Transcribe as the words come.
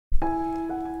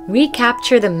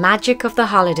Recapture the magic of the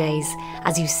holidays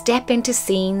as you step into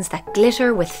scenes that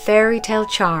glitter with fairy tale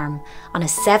charm on a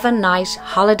 7-night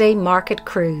holiday market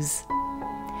cruise.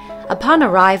 Upon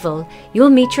arrival, you'll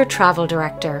meet your travel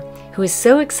director, who is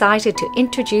so excited to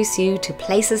introduce you to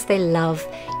places they love,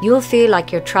 you'll feel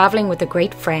like you're travelling with a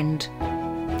great friend.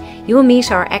 You'll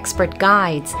meet our expert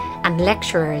guides and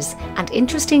lecturers and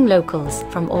interesting locals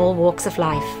from all walks of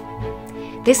life.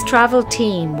 This travel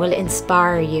team will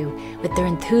inspire you with their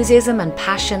enthusiasm and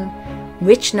passion,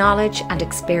 rich knowledge and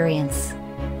experience.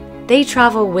 They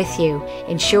travel with you,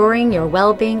 ensuring your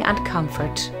well-being and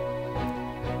comfort.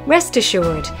 Rest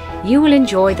assured, you will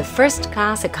enjoy the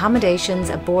first-class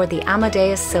accommodations aboard the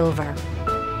Amadeus Silver.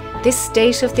 This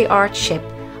state-of-the-art ship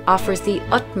offers the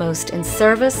utmost in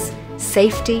service,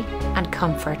 safety and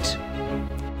comfort.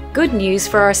 Good news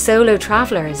for our solo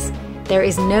travellers, there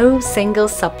is no single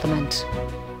supplement.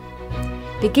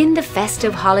 Begin the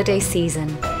festive holiday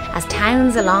season as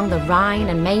towns along the Rhine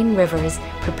and Main rivers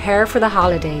prepare for the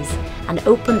holidays and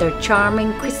open their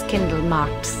charming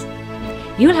Christkindlmarkts.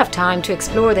 You'll have time to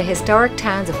explore the historic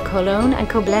towns of Cologne and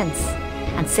Koblenz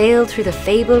and sail through the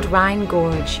fabled Rhine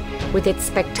Gorge with its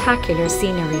spectacular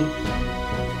scenery.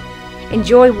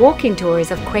 Enjoy walking tours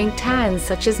of quaint towns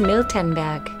such as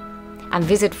Miltenberg and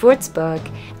visit Würzburg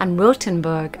and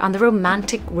Rothenburg on the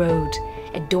romantic road,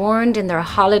 adorned in their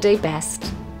holiday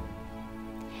best.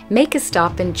 Make a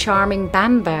stop in charming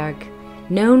Bamberg,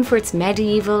 known for its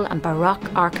medieval and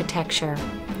baroque architecture.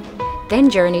 Then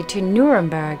journey to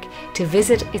Nuremberg to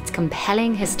visit its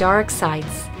compelling historic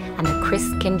sites and the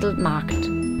Christkindlmarkt.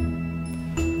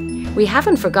 We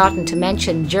haven't forgotten to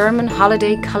mention German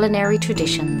holiday culinary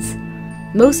traditions.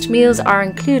 Most meals are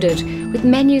included with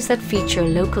menus that feature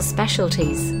local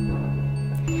specialties.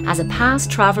 As a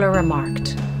past traveller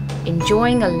remarked,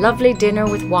 enjoying a lovely dinner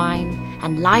with wine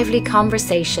and lively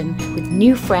conversation with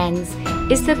new friends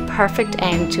is the perfect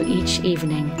end to each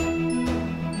evening.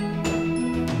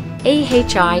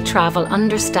 AHI Travel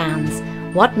understands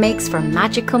what makes for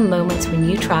magical moments when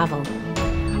you travel.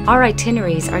 Our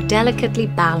itineraries are delicately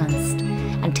balanced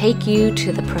and take you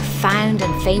to the profound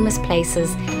and famous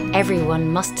places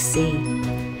everyone must see,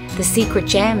 the secret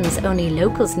gems only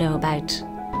locals know about,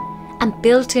 and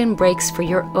built-in breaks for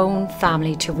your own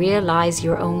family to realise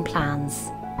your own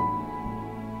plans.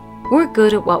 We're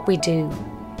good at what we do,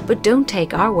 but don't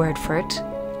take our word for it.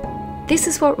 This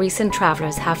is what recent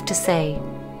travellers have to say.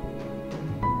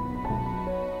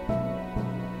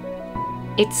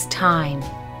 It's time.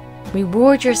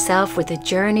 Reward yourself with a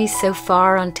journey so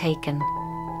far untaken.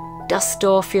 Dust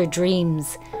off your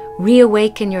dreams,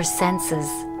 reawaken your senses,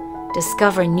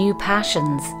 discover new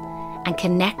passions, and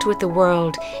connect with the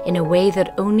world in a way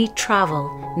that only travel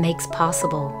makes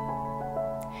possible.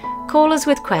 Call us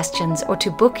with questions or to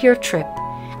book your trip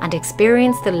and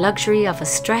experience the luxury of a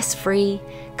stress-free,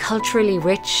 culturally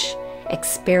rich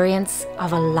experience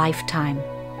of a lifetime.